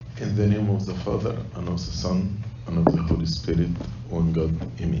In the name of the Father, and of the Son, and of the Holy Spirit, one God,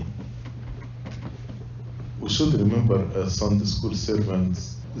 Amen. We should remember as Sunday school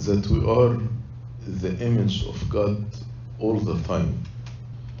servants that we are the image of God all the time,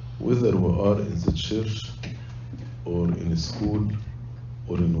 whether we are in the church, or in school,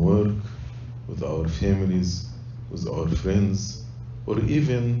 or in work, with our families, with our friends, or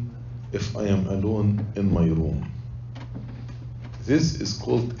even if I am alone in my room. This is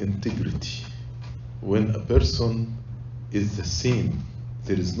called integrity. When a person is the same,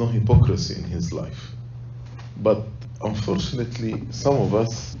 there is no hypocrisy in his life. But unfortunately, some of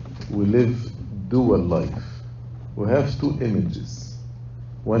us, we live dual life. We have two images.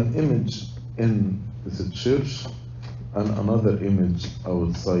 One image in the church and another image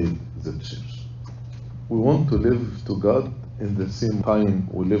outside the church. We want to live to God in the same time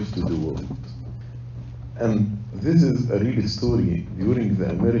we live to the world. And this is a real story. During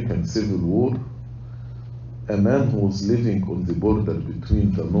the American Civil War, a man who was living on the border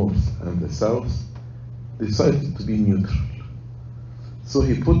between the North and the South decided to be neutral. So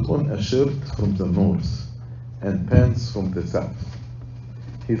he put on a shirt from the North and pants from the South.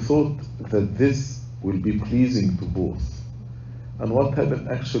 He thought that this will be pleasing to both. And what happened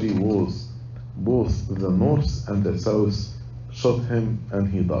actually was both the North and the South shot him and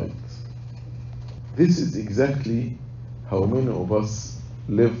he died. This is exactly how many of us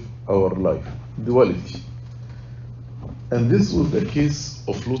live our life, duality. And this was the case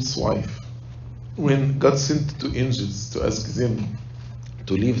of Lot's wife. When God sent two angels to ask them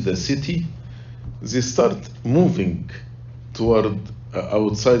to leave the city, they start moving toward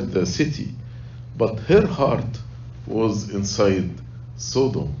outside the city, but her heart was inside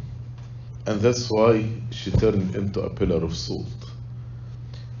Sodom, and that's why she turned into a pillar of salt.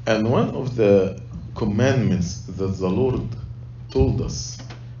 And one of the commandments that the Lord told us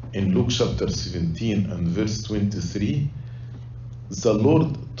in Luke chapter 17 and verse 23, the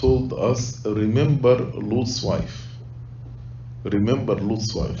Lord told us, remember Lot's wife. Remember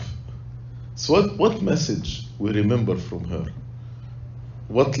Lot's wife. So what message we remember from her?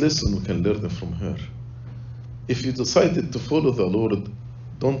 What lesson we can learn from her? If you decided to follow the Lord,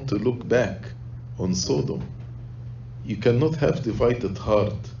 don't look back on Sodom. You cannot have divided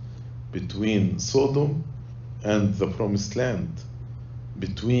heart between Sodom and the promised land,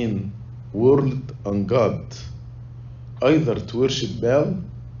 between world and God, either to worship Baal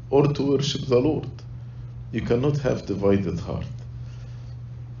or to worship the Lord. You cannot have divided heart.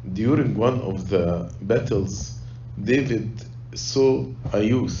 During one of the battles, David saw a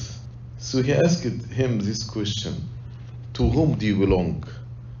youth. So he asked him this question: to whom do you belong?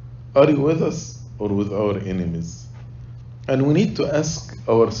 Are you with us or with our enemies? And we need to ask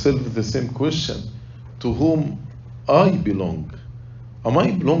ourselves the same question: to whom I belong? Am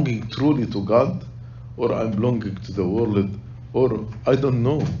I belonging truly to God, or I'm belonging to the world, or I don't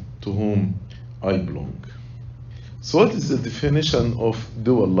know to whom I belong? So what is the definition of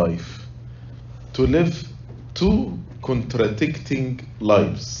dual life? To live two contradicting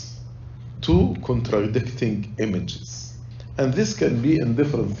lives, two contradicting images. And this can be in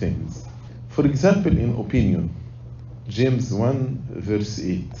different things. For example, in opinion, James 1 verse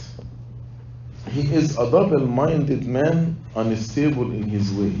 8. He is a double-minded man, unstable in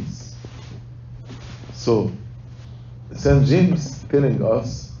his ways. So, St. James telling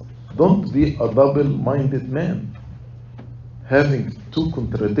us, don't be a double-minded man, having two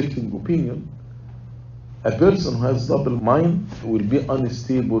contradicting opinions. A person who has double mind will be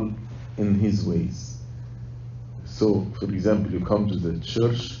unstable in his ways. So, for example, you come to the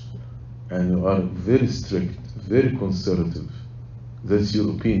church and you are very strict, very conservative. That's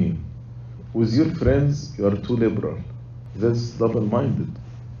your opinion. With your friends, you are too liberal. That's double-minded.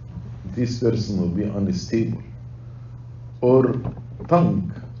 This person will be unstable. Or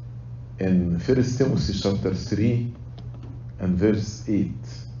tongue. In 1 Timothy chapter 3 and verse 8.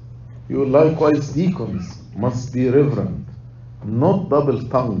 You likewise, deacons, must be reverent, not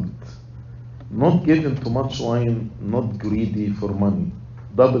double-tongued, not given to much wine, not greedy for money.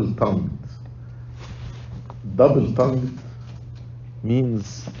 Double-tongued. Double-tongued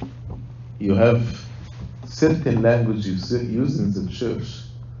means you have certain language you use in the church,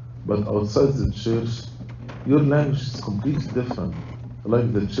 but outside the church, your language is completely different,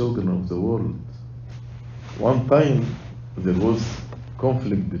 like the children of the world. One time, there was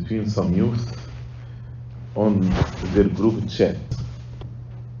conflict between some youth on their group chat,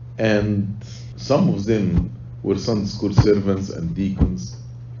 and some of them were Sunday school servants and deacons.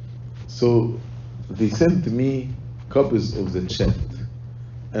 So they sent me copies of the chat,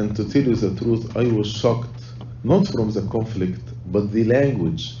 and to tell you the truth, I was shocked, not from the conflict, but the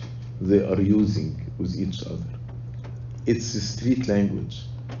language they are using with each other. It's a street language.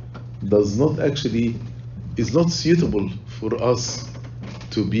 Is not suitable for us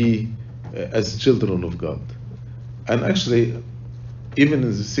to be as children of God. And actually, even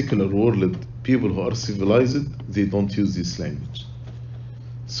in the secular world, people who are civilized, they don't use this language.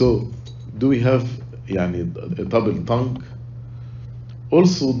 So, do we have a double tongue?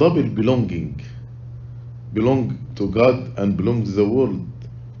 Also, double belonging. Belong to God and belong to the world,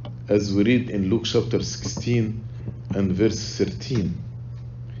 as we read in Luke chapter 16 and verse 13.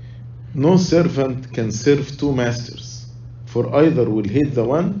 No servant can serve two masters, for either will hate the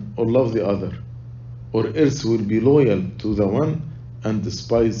one or love the other, or else will be loyal to the one and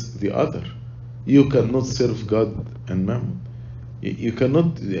despise the other. You cannot serve God and Mammon. You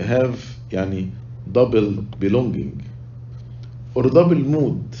cannot have double belonging or double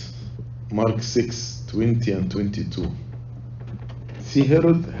mood. Mark 6:20 and 22. See,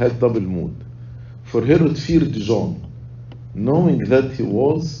 Herod had double mood. For Herod feared John, knowing that he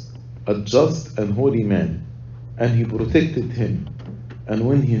was a just and holy man, and he protected him. And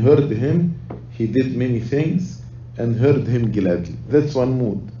when he heard him, he did many things and heard him gladly. That's one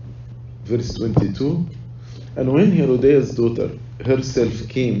mood. Verse 22. And when Herodias' daughter herself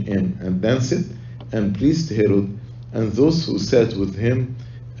came in and danced and pleased Herod and those who sat with him,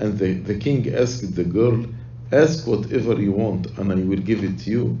 and the king asked the girl, ask whatever you want, and I will give it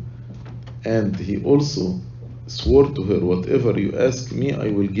to you. And he also swore to her, whatever you ask me, I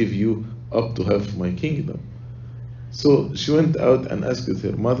will give you up to half my kingdom. So she went out and asked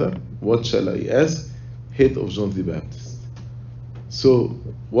her mother, what shall I ask? Head of John the Baptist. So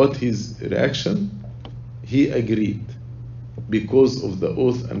what his reaction? He agreed. Because of the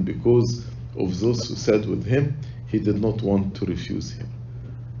oath and because of those who sat with him, he did not want to refuse him.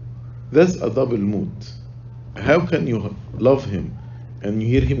 That's a double mood. How can you love him and you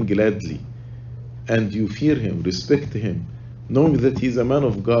hear him gladly, and you fear him, respect him, knowing that he's a man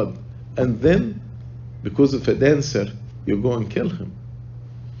of God, and then, because of a dancer, you go and kill him?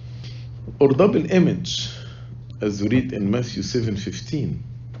 Or double image, as we read in Matthew 7:15.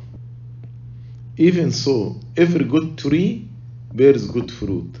 Even so, every good tree bears good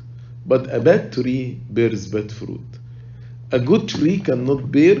fruit, but a bad tree bears bad fruit. A good tree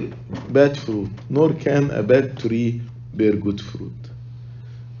cannot bear bad fruit, nor can a bad tree bear good fruit.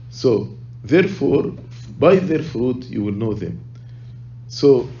 So, therefore, by their fruit you will know them.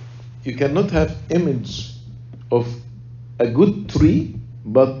 So, you cannot have image of a good tree,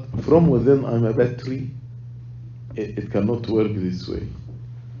 but from within I'm a bad tree. It cannot work this way.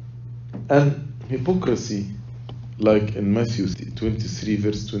 And hypocrisy, like in Matthew 23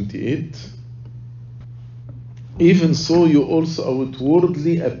 verse 28, even so you also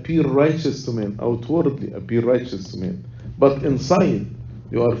outwardly appear righteous to men, but inside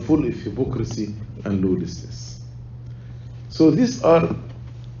you are full of hypocrisy and lawlessness. So these are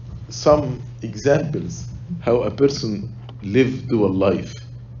some examples how a person live dual life.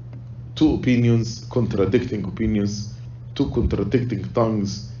 Two opinions, contradicting opinions, two contradicting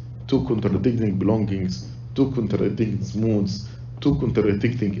tongues, two contradicting belongings, two contradicting moods, two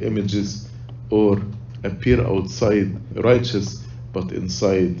contradicting images, or appear outside righteous, but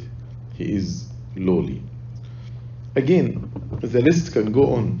inside he is lowly. Again, the list can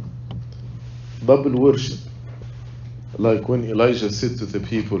go on. Double worship. Like when Elijah said to the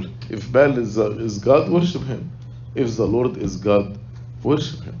people, if Baal is God, worship him. If the Lord is God,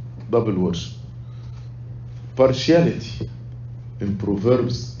 worship him. Double worship. Partiality in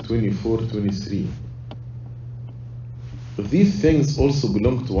Proverbs 24:23. These things also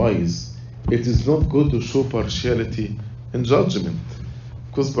belong to wise. It is not good to show partiality in judgment,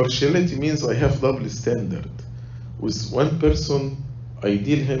 because partiality means I have double standard. With one person, I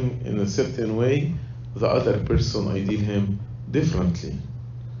deal him in a certain way, the other person, I deal him differently.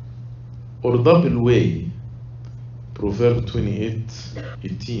 Or double way, Proverbs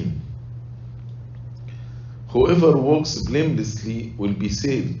 28:18. Whoever walks blamelessly will be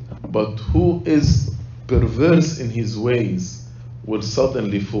saved, but who is perverse in his ways will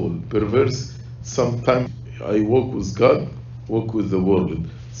suddenly fall. Perverse, sometimes I walk with God, walk with the world,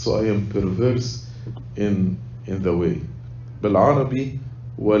 so I am perverse in the way. بالعربي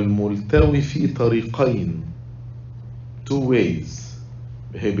والملتوي في طريقين, two ways.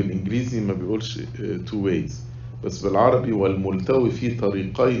 هي بالإنجليزي ما بيقولش two ways, بس بالعربي والملتوي في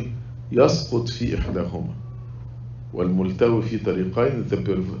طريقين يسقط في إحداهما. والملتوي في طريقين,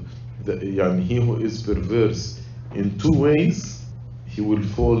 يعني he who is perverse in two ways, he will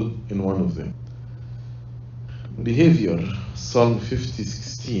fall in one of them. Behavior, Psalm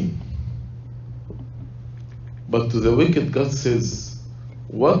 50:16. But to the wicked God says,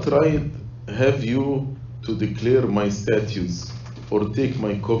 what right have you to declare my statutes or take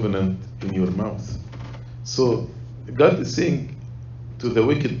my covenant in your mouth? So God is saying to the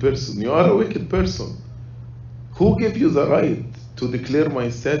wicked person, you are a wicked person. Who gave you the right to declare my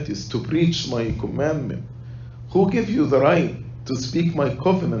statutes, to preach my commandment? Who gave you the right to speak my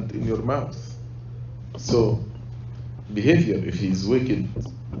covenant in your mouth? So behavior, if he is wicked,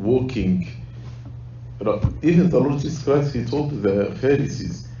 walking, even the Lord Jesus Christ, he told the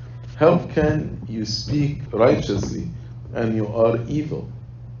Pharisees, how can you speak righteously and you are evil?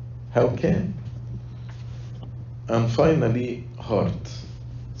 How can? And finally, heart.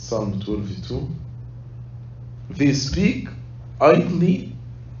 Psalm 12:2. They speak idly,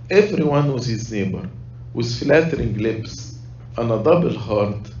 everyone with his neighbor, with flattering lips, and a double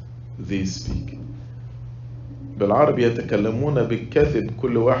heart they speak. بالعربي يتكلمون بالكذب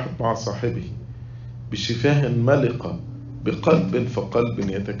كل واحد مع صاحبه، بشفاه ملقة، بقلب فقلب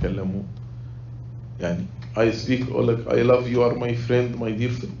يتكلمون. يعني I speak like I love you, are my friend, my dear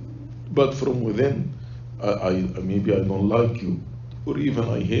friend, but from within maybe I don't like you, or even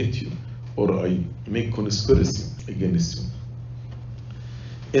I hate you, or I make conspiracy against you.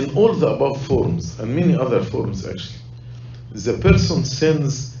 In all the above forms, and many other forms actually, the person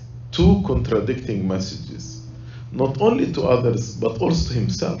sends two contradicting messages, not only to others, but also to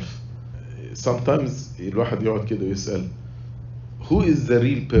himself. Sometimes الواحد يقعد كده ويسأل, who is the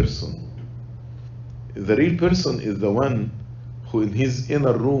real person? The real person is the one who in his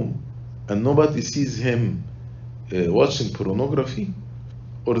inner room and nobody sees him watching pornography,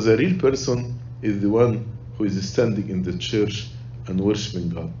 or the real person is the one who is standing in the church and worshiping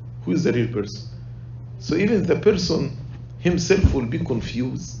God? Who is the real person? So even the person himself will be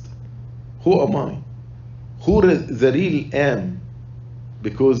confused. Who am I? Who the real am?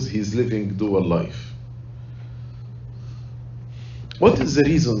 Because he's living dual life. What is the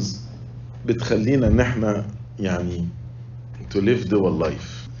reasons بتخلينا ان احنا يعني to live dual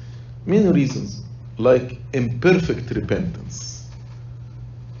life? Many reasons, like imperfect repentance.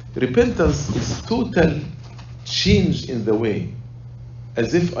 Repentance is total change in the way,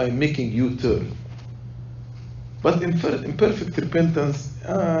 as if I'm making U-turn. But imperfect repentance,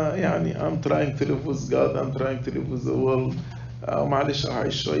 يعني I'm trying to live with God, I'm trying to live with the world, معلش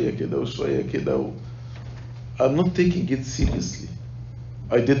أعيش شوية كده وشوية كده. I'm not taking it seriously.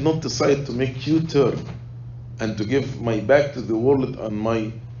 I did not decide to make U-turn and to give my back to the world and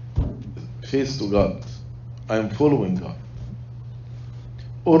my face to God. I am following God.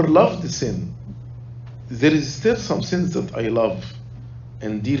 Or love the sin. There is still some sins that I love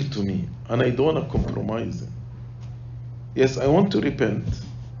and dear to me, and I don't want to compromise them. Yes, I want to repent,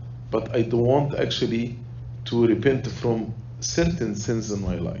 but I don't want actually to repent from certain sins in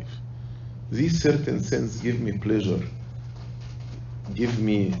my life. These certain sins give me pleasure, give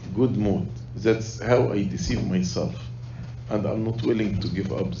me good mood. That's how I deceive myself, and I'm not willing to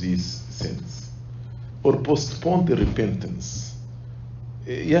give up these sins. Or postpone the repentance.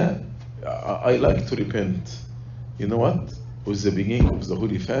 Yeah, I like to repent. You know what? With the beginning of the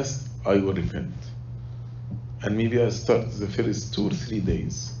Holy Fast, I will repent. And maybe I start the first 2 or 3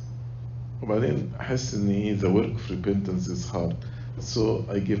 days. وبعدين أحس إن the work of repentance is hard, so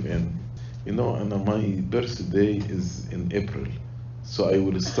I give in. You know, and my birthday is in April, so I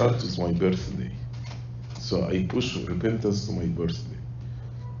will start with my birthday. So I push repentance to my birthday.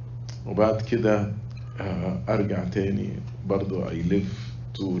 وبعد كده أرجع تاني برضو I live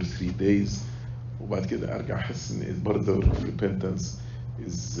 2 or 3 days. وبعد كده أرجع أحس إن برضو repentance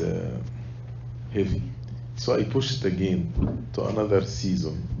is heavy. So I push it again to another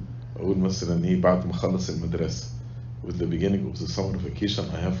season. أقول مثلا إيه بعد ما أخلص المدرسة, with the beginning of the summer vacation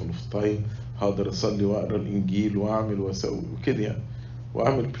I have enough time, هقدر أصلي وأقرأ الإنجيل وأعمل وأسوي وكده يعني,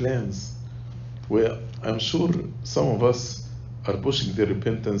 وأعمل plans. Well, I'm sure some of us are pushing the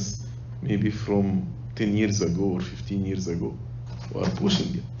repentance maybe from 10 years ago or 15 years ago. We are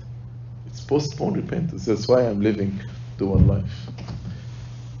pushing it. It's postponed repentance. That's why I'm living dual life.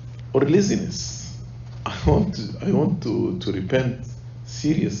 Or laziness. I want to repent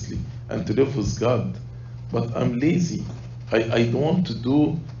seriously and to live with God, but I'm lazy. I don't want to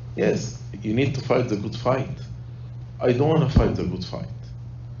do. Yes, you need to fight the good fight. I don't want to fight the good fight.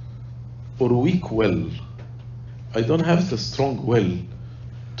 Or weak will. I don't have the strong will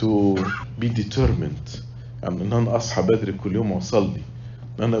to be determined. يعني ان انا اصحى بدري كل يوم واصلي,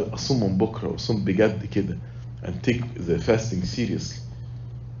 ان انا اصوم من بكره واصوم بجد كده, and take the fasting seriously.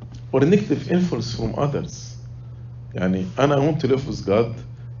 Or negative influence from others. يعني أنا want to live with God,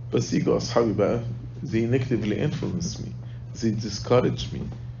 بس يجوا أصحابي بقى, they negatively influence me, they discourage me,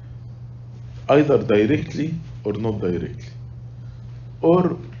 either directly or not directly.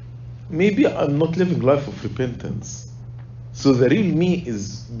 Or maybe I'm not living life of repentance. So the real me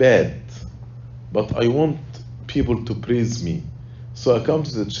is bad, but I want people to praise me. So I come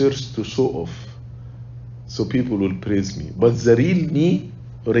to the church to show off, so people will praise me. But the real me,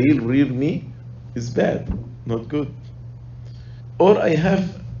 real me, is bad, not good. Or I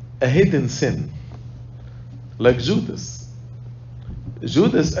have a hidden sin, like Judas.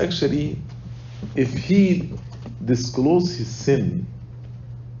 Judas actually, if he disclosed his sin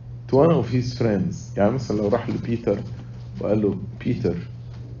to one of his friends, يعني مثلا لو راح لبيتر وقال له Peter,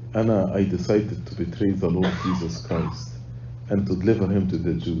 I decided to betray the Lord Jesus Christ and to deliver him to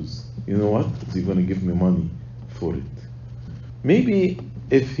the Jews. You know what? They're going to give me money for it. Maybe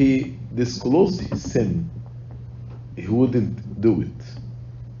if he disclosed his sin, he wouldn't do it.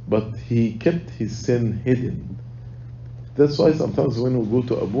 But he kept his sin hidden. That's why sometimes when we go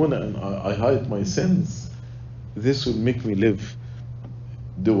to Abuna and I hide my sins, this will make me live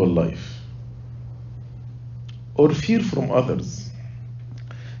dual life. Or fear from others.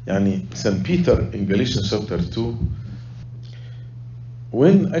 Yani St. Peter in Galatians chapter 2,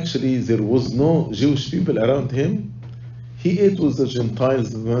 when actually there was no Jewish people around him, he ate with the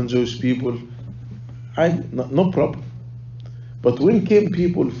Gentiles, the non-Jewish people, no problem. But when came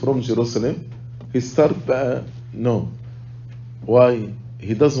people from Jerusalem, he started, no. Why?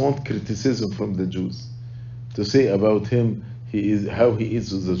 He doesn't want criticism from the Jews to say about him how he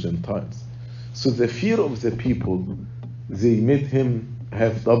is with the Gentiles. So the fear of the people, they made him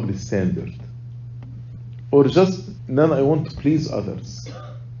have double standard. Or just, then I want to please others.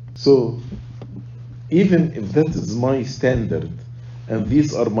 So even if that is my standard and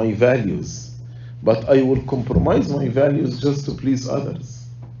these are my values, but I will compromise my values just to please others.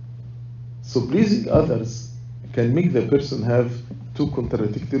 So pleasing others can make the person have two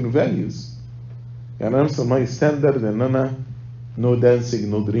contradictory values. And also my standard and no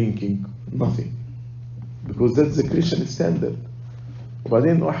dancing, no drinking, nothing. Because that's the Christian standard.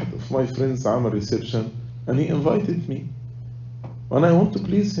 وبعدين واحد of my friends عمل reception and he invited me and I want to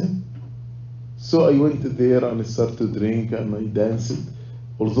please him. So I went there and I started to drink and I danced.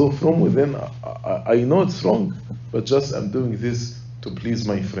 Although from within I know it's wrong, but just I'm doing this to please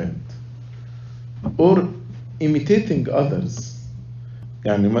my friend. Or imitating others.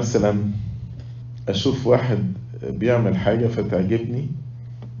 يعني مثلا أشوف واحد بيعمل حاجة فتعجبني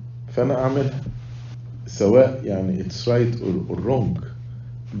فأنا أعملها سواء يعني it's right or wrong,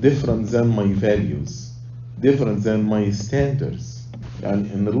 different than my values, different than my standards.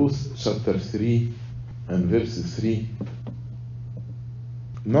 يعني in Ruth chapter 3 and verse 3,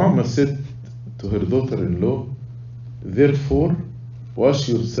 Naama said to her daughter-in-law, therefore wash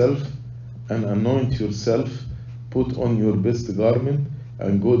yourself and anoint yourself, put on your best garment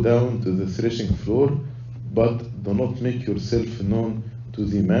and go down to the threshing floor, but do not make yourself known to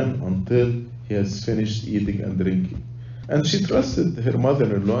the man until he has finished eating and drinking. And she trusted her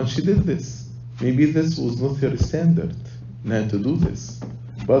mother-in-law and she did this. Maybe this was not her standard, not to do this.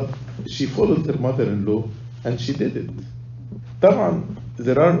 But she followed her mother-in-law and she did it. طبعا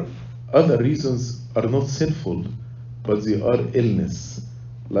there are other reasons are not sinful, but they are illness.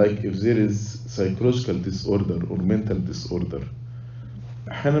 Like if there is psychological disorder or mental disorder.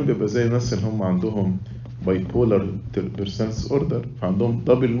 أحيانا بيبقى زي الناس اللي هم عندهم bipolar personality disorder, فعندهم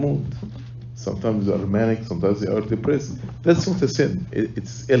double mood. Sometimes they are manic, sometimes they are depressed. That's not a sin,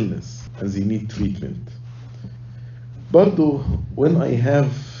 it's illness, and they need treatment. برضو when I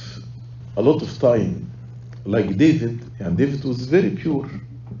have a lot of time, like David, and David was very pure,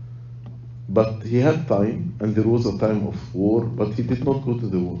 but he had time, and there was a time of war, but he did not go to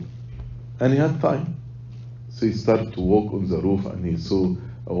the war, and he had time. So he started to walk on the roof, and he saw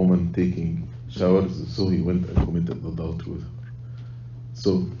a woman taking showers, so he went and committed adultery with her.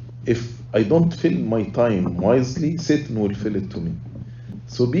 So if I don't fill my time wisely, Satan will fill it to me.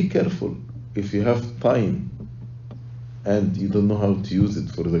 So be careful if you have time and you don't know how to use it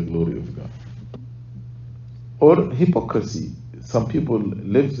for the glory of God. Or hypocrisy. Some people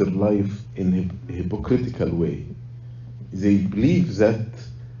live their life in a hypocritical way. They believe that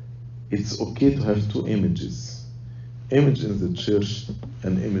it's okay to have two images. Image in the church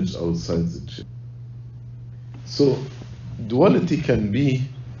and image outside the church. So duality can be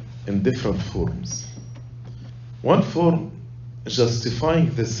in different forms. One form,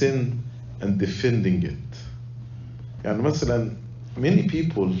 justifying the sin and defending it. يعني مثلا many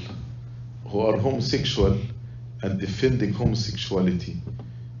people who are homosexual and defending homosexuality,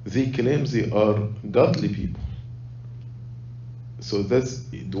 they claim they are godly people. So that's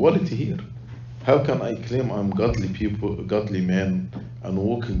duality here. How can I claim I'm godly people, godly man, and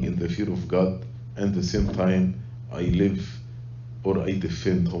walking in the fear of God, and at the same time I live or I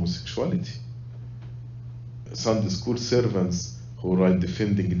defend homosexuality. Sunday school servants who are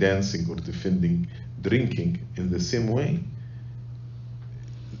defending dancing or defending drinking in the same way,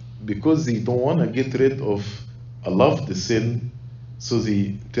 because they don't want to get rid of a loved sin, so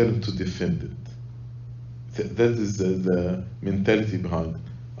they turn to defend it. That is the mentality behind it.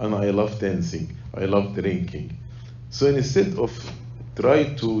 And I love dancing, I love drinking. So instead of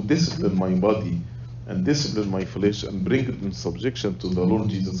try to discipline my body and discipline my flesh and bring it in subjection to the Lord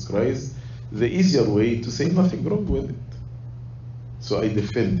Jesus Christ, the easier way to say nothing wrong with it. So I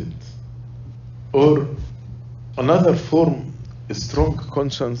defend it. Or another form, a strong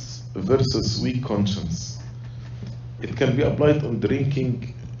conscience versus weak conscience. It can be applied on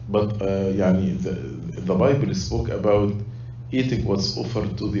drinking, but the Bible spoke about eating what's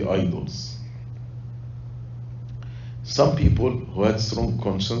offered to the idols. Some people who had strong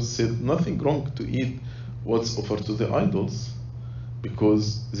conscience said nothing wrong to eat what's offered to the idols,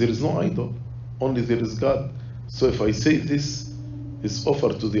 because there is no idol, only there is God. So if I say this is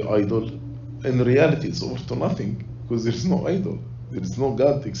offered to the idol, in reality it's offered to nothing, because there is no idol, there is no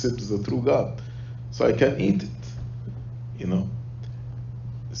God except the true God. So I can eat it,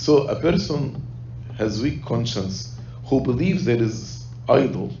 So a person has weak conscience who believes there is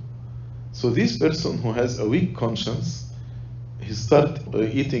idol. So this person who has a weak conscience, he starts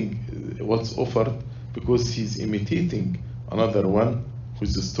eating what's offered because he's imitating another one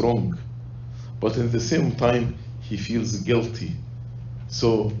who's strong. But at the same time, he feels guilty.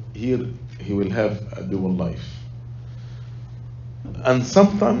 So here he will have a dual life. And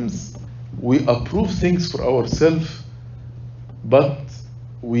sometimes we approve things for ourselves, but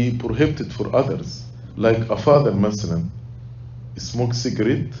we prohibit it for others. Like a father, مثلا, smokes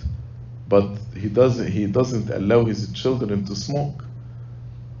cigarette, but he doesn't allow his children to smoke,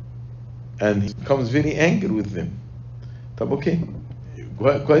 and he becomes very angry with them. طب okay,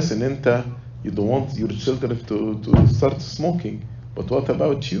 كويس ان انت you don't want your children to start smoking, but what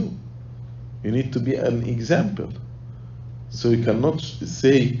about you? You need to be an example. So you cannot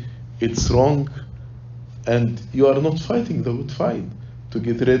say it's wrong, and you are not fighting the good fight to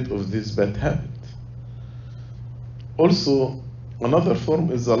get rid of this bad habit. Also, another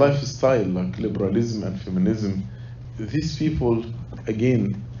form is a lifestyle like liberalism and feminism. These people,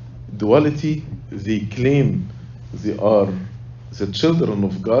 again, duality, they claim they are the children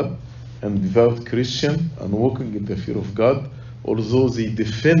of God and devout Christian and walking in the fear of God, although they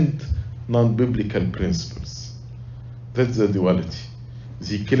defend non-biblical principles. That's the duality.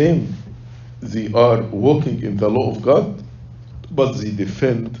 They claim they are walking in the law of God, but they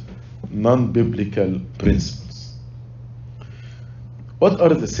defend non-biblical principles. What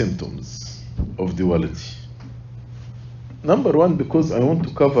are the symptoms of duality? Number one, because I want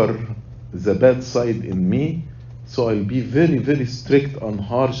to cover the bad side in me, so I'll be very, very strict and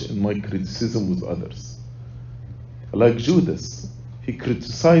harsh in my criticism with others. Like Judas, he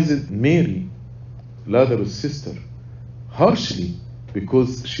criticized Mary, Lazarus' sister, harshly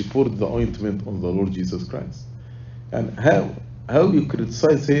because she poured the ointment on the Lord Jesus Christ. And how you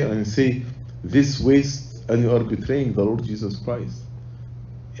criticize her and say this waste, and you are betraying the Lord Jesus Christ?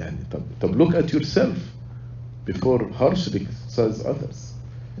 طب look at yourself before harshly criticize others.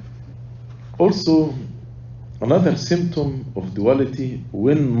 Also, another symptom of duality,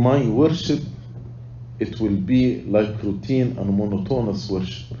 when my worship, it will be like routine and monotonous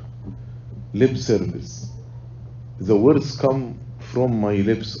worship, lip service. The words come from my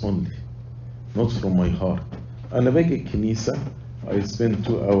lips only, not from my heart. أنا باجي الكنيسة, I spend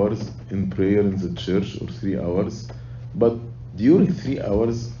 2 hours in prayer in the church, or 3 hours, but during 3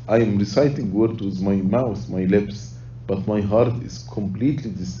 hours I am reciting words with my mouth, my lips, but my heart is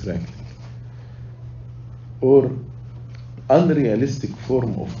completely distracted. Or unrealistic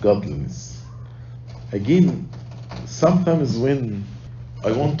form of godliness. Again, sometimes when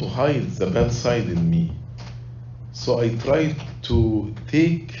I want to hide the bad side in me, so I try to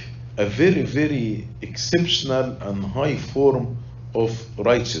take a very, very exceptional and high form of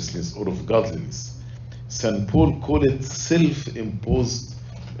righteousness or of godliness. St. Paul called it self-imposed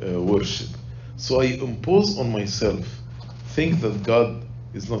worship. So I impose on myself things that God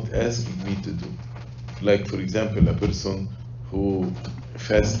is not asking me to do. Like, for example, a person who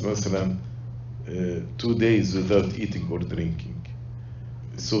fasts, مثلا, 2 days without eating or drinking.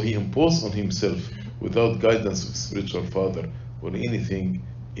 So he imposed on himself, without guidance of spiritual father or anything,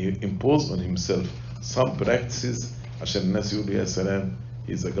 he imposed on himself some practices عشان الناس يقولوا يا سلام,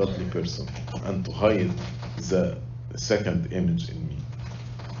 he's a godly person, and to hide the second image in me.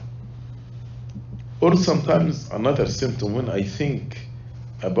 Or sometimes another symptom, when I think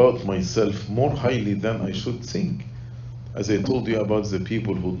about myself more highly than I should think. as I told you about the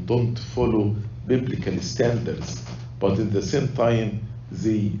people who don't follow biblical standards, but at the same time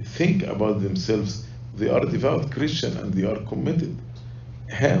they think about themselves, they are devout Christian and they are committed.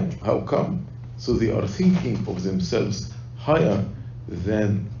 How come? So they are thinking of themselves higher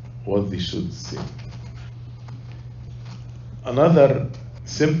than what they should think. Another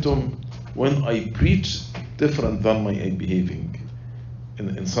symptom, when I preach different than my behaving.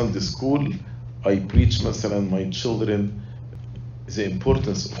 In Sunday school, I preach, مثلا, my children the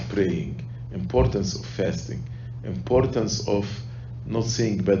importance of praying, importance of fasting, importance of not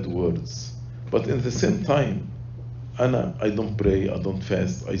saying bad words. But in the same time, I don't pray, I don't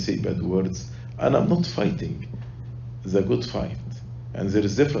fast, I say bad words, and I'm not fighting the good fight. And there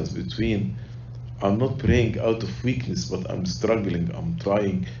is difference between I'm not praying out of weakness, but I'm struggling, I'm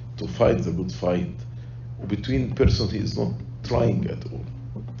trying to fight the good fight, between person who is not trying at all.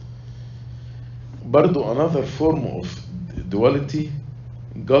 برضو another form of duality,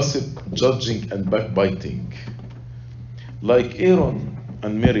 gossip, judging, and backbiting. Like Aaron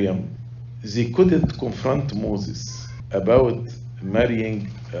and Miriam, they couldn't confront Moses about marrying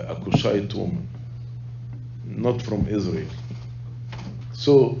a Cushite woman, not from Israel.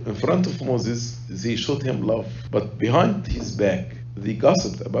 So in front of Moses, they showed him love, but behind his back, they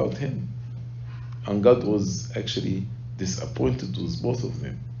gossiped about him. And God was actually disappointed with both of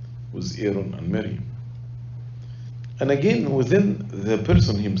them, with Aaron and Miriam. And again, within the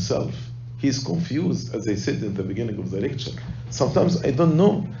person himself, he's confused, as I said in the beginning of the lecture. Sometimes I don't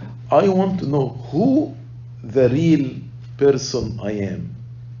know. I want to know who the real person I am.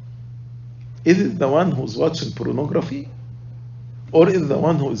 Is it the one who's watching pornography? Or is it the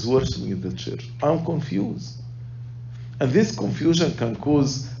one who is worshiping in the church? I'm confused. And this confusion can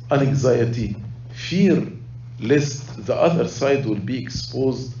cause anxiety, fear, lest the other side will be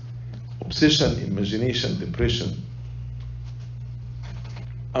exposed, obsession, imagination, depression.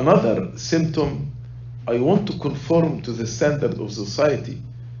 Another symptom, I want to conform to the standard of society,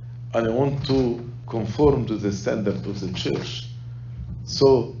 and I want to conform to the standard of the church.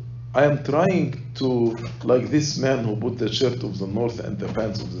 So I am trying to, like this man who put the shirt of the north and the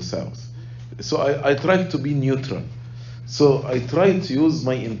pants of the south. So I try to be neutral. So I try to use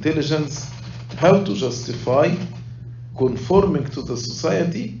my intelligence how to justify conforming to the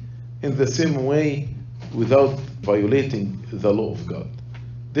society in the same way without violating the law of God.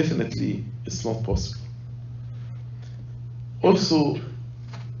 Definitely, it's not possible. Also,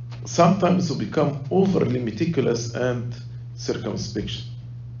 sometimes we become overly meticulous and circumspection.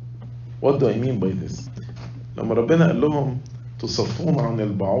 What do I mean by this? لما ربنا قال لهم تصفون عن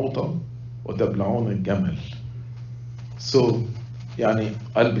البعوضة وتبلعون الجمل. So, يعني,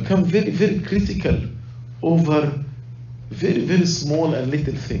 I'll become very, very critical over very, very small and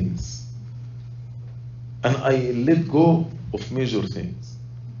little things. And I let go of major things.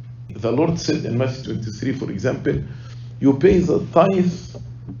 The Lord said in Matthew 23, for example, you pay the tithe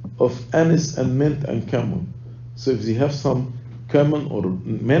of anise and mint and cumin. So if they have some cumin or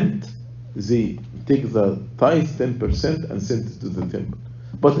mint, they take the tithe 10% and send it to the temple.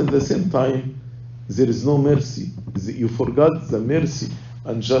 But at the same time, there is no mercy. You forgot the mercy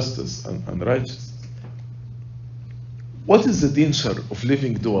and justice and righteousness. What is the danger of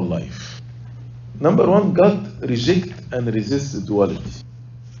living dual life? Number one, God rejects and resists duality.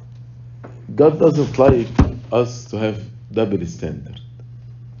 God doesn't like us to have double standard.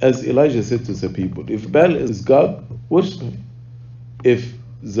 As Elijah said to the people, if Baal is God, worship him. If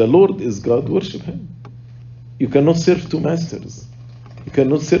the Lord is God, worship him. You cannot serve two masters. You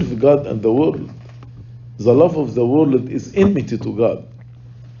cannot serve God and the world. The love of the world is enmity to God.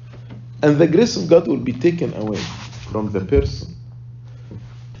 And the grace of God will be taken away from the person.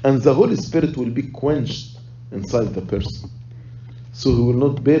 And the Holy Spirit will be quenched inside the person. So he will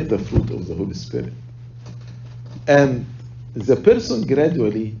not bear the fruit of the Holy Spirit. And the person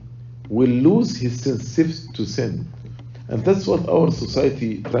gradually will lose his sensitivity to sin. And that's what our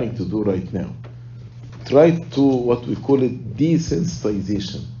society is trying to do right now. Try to, what we call it,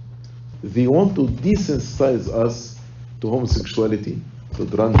 desensitization. They want to desensitize us to homosexuality, to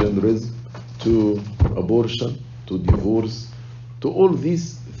transgenderism, to abortion, to divorce, to all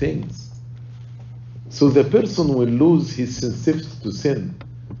these things. So the person will lose his sensitivity to sin.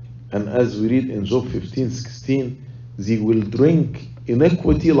 And as we read in Job 15:16, they will drink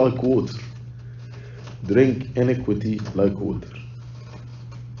iniquity like water. Drink iniquity like water.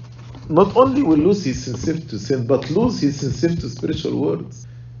 Not only will lose his sensitivity to sin, but lose his sensitivity to spiritual words.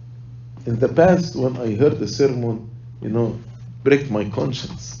 In the past, when I heard a sermon, break my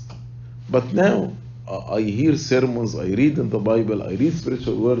conscience. But now, I hear sermons, I read in the Bible, I read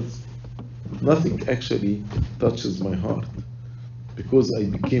spiritual words, nothing actually touches my heart because I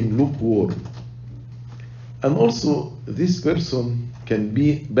became lukewarm. And also, this person can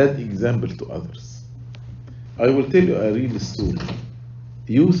be bad example to others. I will tell you a real story.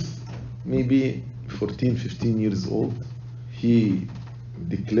 Youth, maybe 14, 15 years old, he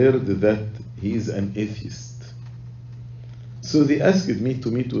declared that he is an atheist. So they asked me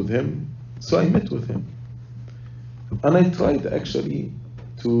to meet with him, so I met with him. And I tried actually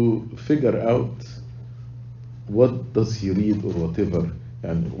to figure out what does he read or whatever,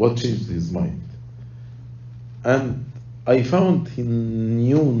 and what changed his mind. And I found he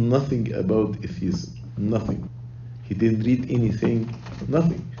knew nothing about atheism, nothing. He didn't read anything,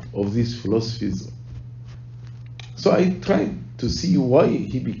 nothing of these philosophies. So I tried to see why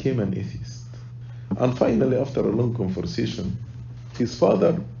he became an atheist. And finally, after a long conversation, his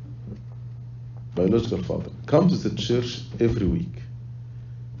father, biological father, comes to the church every week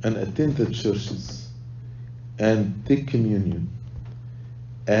and attend the churches and take communion.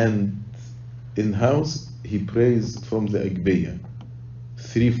 And in house, he prays from the Agbeya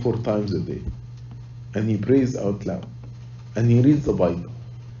 3-4 times a day. And he prays out loud. And he reads the Bible.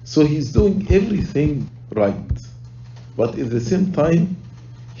 So he's doing everything right. But at the same time,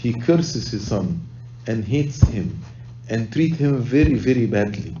 he curses his son and hates him and treats him very, very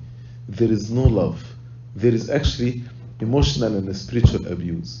badly. There is no love. There is actually emotional and spiritual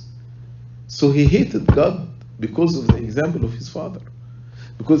abuse. So he hated God because of the example of his father.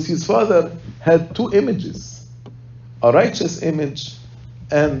 Because his father had two images, a righteous image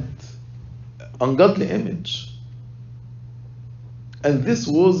and ungodly image. And this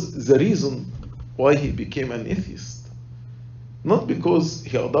was the reason why he became an atheist. Not because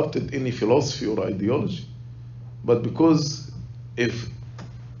he adopted any philosophy or ideology, but because if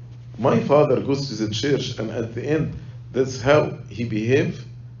my father goes to the church and at the end that's how he behaves,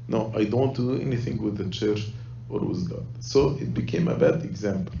 no, I don't want to do anything with the church or with God. So it became a bad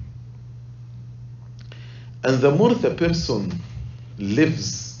example. And the more the person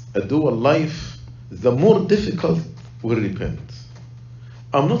lives a dual life, the more difficult will repent.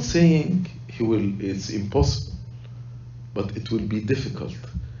 I'm not saying it's impossible, but it will be difficult.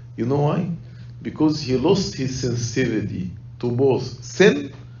 You know why? Because he lost his sensitivity to both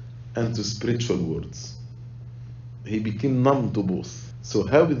sin and to spiritual words. He became numb to both. So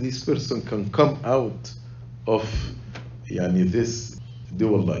how this person can come out of this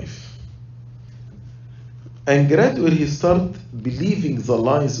dual life? And gradually he started believing the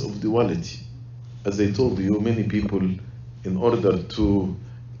lies of duality. As I told you, many people, in order to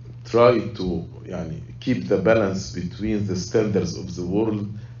try to keep the balance between the standards of the world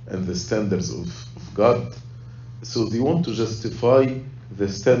and the standards of God, so they want to justify the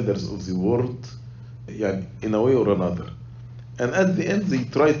standards of the world in a way or another. And at the end, they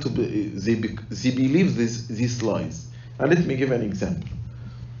try to they believe these lies. And let me give an example.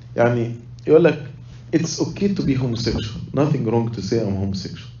 You're like, it's okay to be homosexual. Nothing wrong to say I'm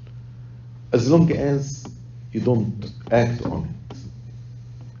homosexual, as long as you don't act on it.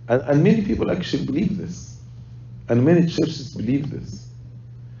 And many people actually believe this, and many churches believe this.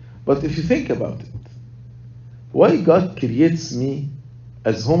 But if you think about it, why God creates me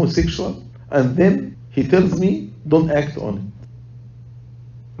as homosexual and then He tells me don't act on it?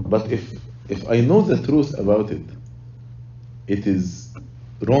 But if I know the truth about it, it is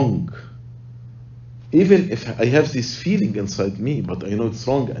wrong. Even if I have this feeling inside me, but I know it's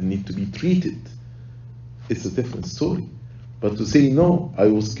wrong and need to be treated, it's a different story. But to say, no, I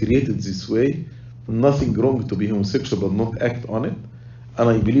was created this way, nothing wrong to be homosexual, but not act on it, and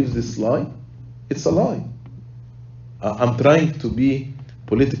I believe this lie, it's a lie. I'm trying to be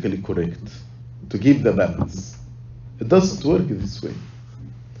politically correct, to keep the balance. It doesn't work this way.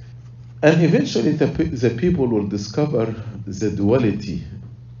 And eventually the people will discover the duality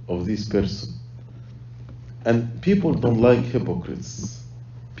of this person. And people don't like hypocrites.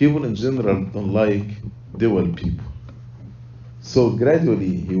 People in general don't like dual people. So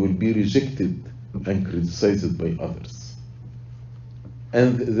gradually he will be rejected and criticized by others.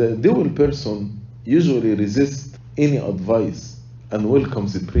 And the dual person usually resists any advice and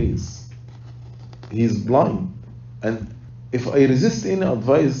welcomes the praise. He is blind. And if I resist any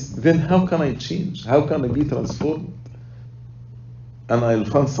advice, then how can I change? How can I be transformed? And I'll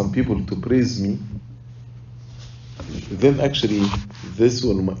find some people to praise me. Then actually this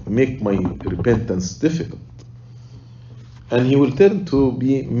will make my repentance difficult. And he will turn to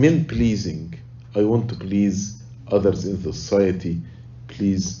be men-pleasing. I want to please others in the society.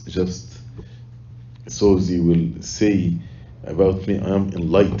 Please just so they will say about me, I am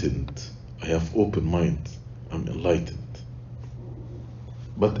enlightened. I have open mind. I'm enlightened.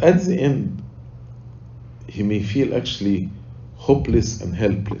 But at the end, he may feel actually hopeless and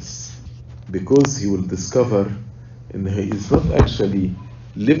helpless, because he will discover and he is not actually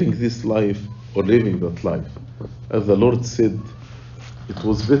living this life or living that life. As the Lord said, it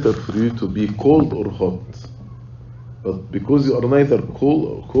was better for you to be cold or hot. But because you are neither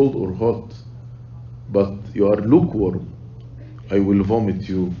cold or hot, but you are lukewarm, I will vomit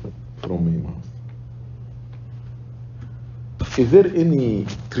you from my mouth. Is there any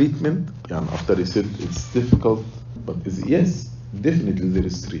treatment? Yeah, after I said it's difficult, but yes, definitely there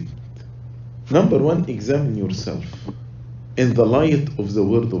is treatment. Number one, examine yourself in the light of the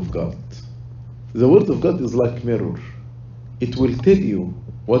Word of God. The Word of God is like mirror. It will tell you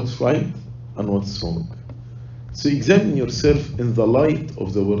what's right and what's wrong. So examine yourself in the light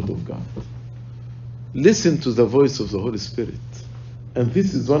of the Word of God. Listen to the voice of the Holy Spirit. And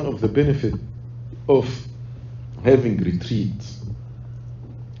this is one of the benefits of having retreat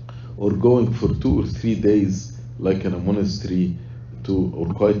or going for 2 or 3 days, like in a monastery or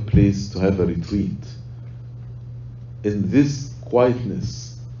quiet place, to have a retreat. In this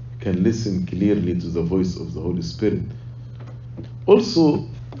quietness, you can listen clearly to the voice of the Holy Spirit. Also,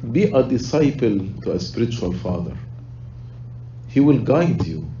 be a disciple to a spiritual father. He will guide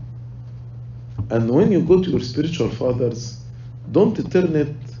you. And when you go to your spiritual fathers, don't turn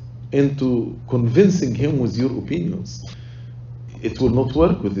it into convincing him with your opinions. It will not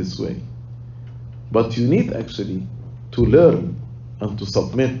work with this way. But you need actually to learn and to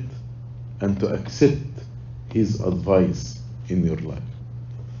submit and to accept his advice in your life.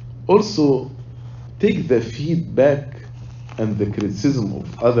 Also, take the feedback and the criticism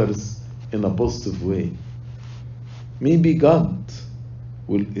of others in a positive way. Maybe God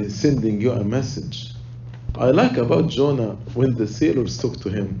is sending you a message. I like about Jonah, when the sailors talked to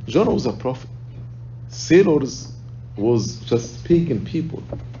him, Jonah was a prophet. Sailors was just pagan people.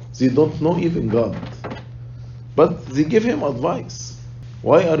 They don't know even God. But they give him advice.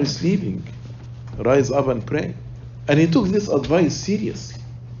 Why are you sleeping? Rise up and pray. And he took this advice seriously.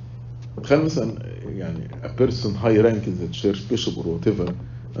 A person high rank in the church, bishop or whatever,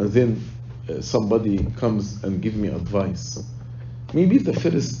 and then somebody comes and give me advice. Maybe the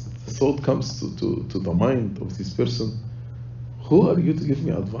first thought comes to the mind of this person, who are you to give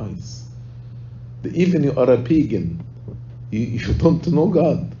me advice? Even you are a pagan, you don't know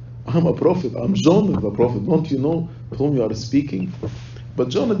God. I'm a prophet, I'm Jonah the prophet, don't you know whom you are speaking? But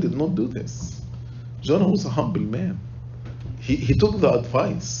Jonah did not do this. Jonah was a humble man. He took the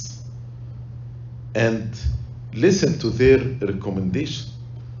advice and listened to their recommendation.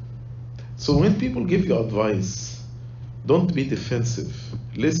 So when people give you advice, don't be defensive.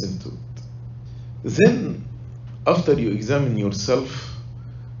 Listen to it. Then, after you examine yourself,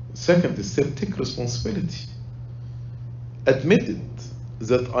 second step, take responsibility. Admit it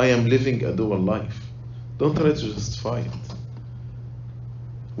that I am living a dual life. Don't try to justify it.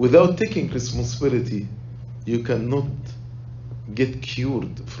 Without taking responsibility, you cannot get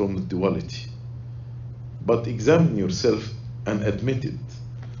cured from the duality. But examine yourself and admit it.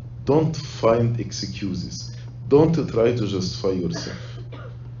 Don't find excuses. Don't try to justify yourself.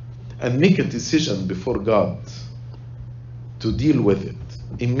 And make a decision before God to deal with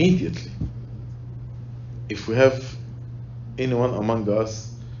it immediately. If we have anyone among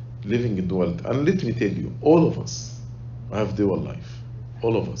us living in duality, and let me tell you, all of us have dual life.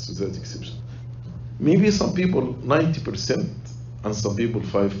 All of us, without exception. Maybe some people 90% and some people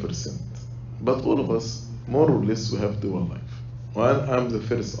 5%. But all of us, more or less, we have dual life. Well, I'm the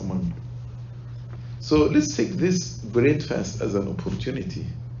first among you. So let's take this great fast as an opportunity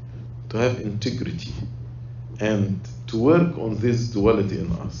to have integrity and to work on this duality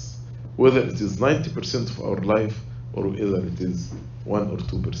in us, whether it is 90% of our life or whether it is 1 or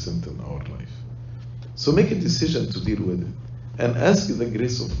 2% in our life. So make a decision to deal with it and ask the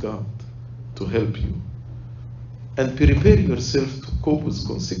grace of God to help you and prepare yourself to cope with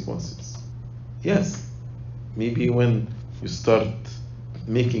consequences. Yes, maybe when you start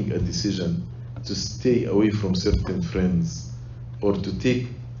making a decision to stay away from certain friends or to take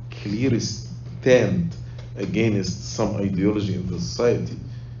clear stand against some ideology in the society,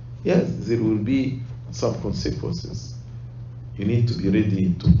 yes, there will be some consequences. You need to be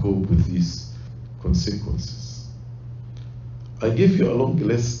ready to cope with these consequences. I give you a long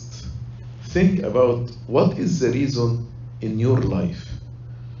list. Think about what is the reason in your life.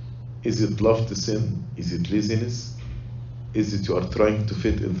 Is it love to sin? Is it laziness? Is it you are trying to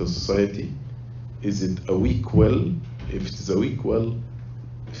fit in the society? Is it a weak will? If it is a weak will,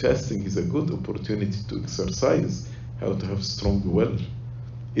 fasting is a good opportunity to exercise how to have strong will.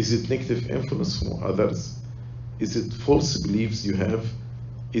 Is it negative influence from others? Is it false beliefs you have?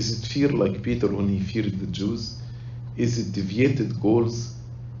 Is it fear like Peter when he feared the Jews? Is it deviated goals?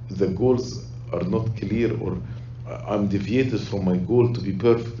 The goals are not clear, or I'm deviated from my goal to be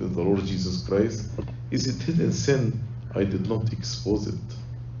perfect in the Lord Jesus Christ? Is it hidden sin? I did not expose it.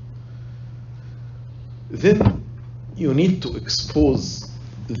 Then you need to expose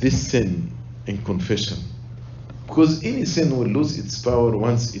this sin in confession, because any sin will lose its power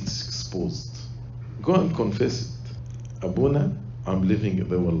once it's exposed. Go and confess it. Abuna, I'm living a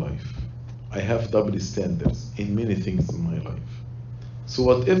double life. I have double standards in many things in my life. So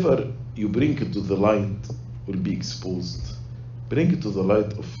whatever you bring it to the light will be exposed. Bring it to the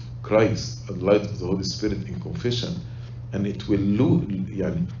light of Christ and the light of the Holy Spirit in confession, and it will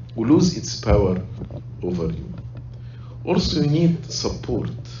lose its power over you. Also, you need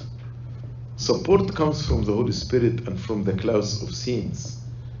support. Support comes from the Holy Spirit and from the clouds of saints.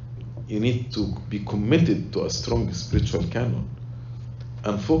 You need to be committed to a strong spiritual canon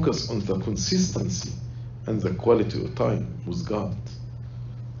and focus on the consistency and the quality of time with God,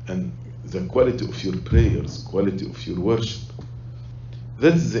 and the quality of your prayers, quality of your worship.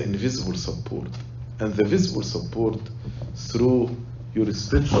 That is the invisible support. And the visible support through your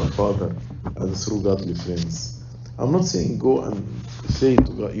spiritual father and through godly friends. I'm not saying go and say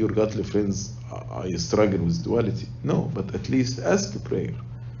to your godly friends, I struggle with duality. No, but at least ask prayer.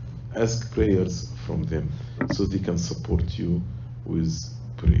 Ask prayers from them so they can support you with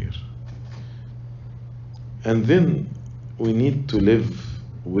prayer. And then we need to live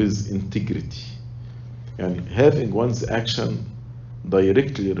with integrity. And having one's action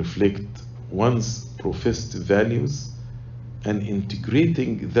directly reflect one's professed values and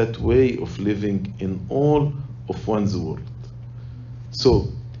integrating that way of living in all of one's world.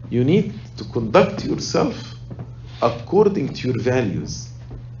 So you need to conduct yourself according to your values.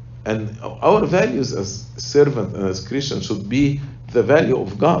 And our values as servant and as Christian should be the value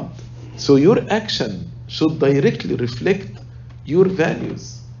of God. So your action should directly reflect your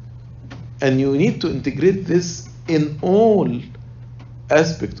values. And you need to integrate this in all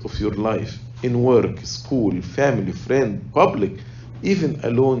aspects of your life, in work, school, family, friend, public, even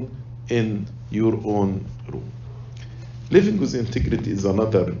alone in your own room. Living with integrity is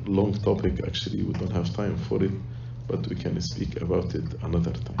another long topic. Actually, we don't have time for it, but we can speak about it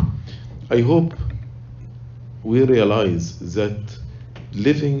another time. I hope we realize that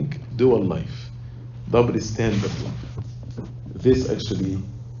living dual life, double standard life, this actually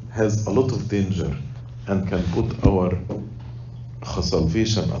has a lot of danger and can put our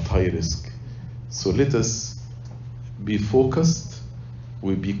salvation at high risk. So let us be focused,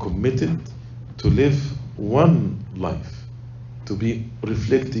 we be committed to live one life, to be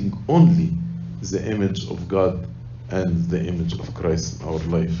reflecting only the image of God and the image of Christ in our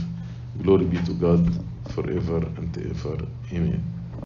life. Glory be to God forever and ever. Amen.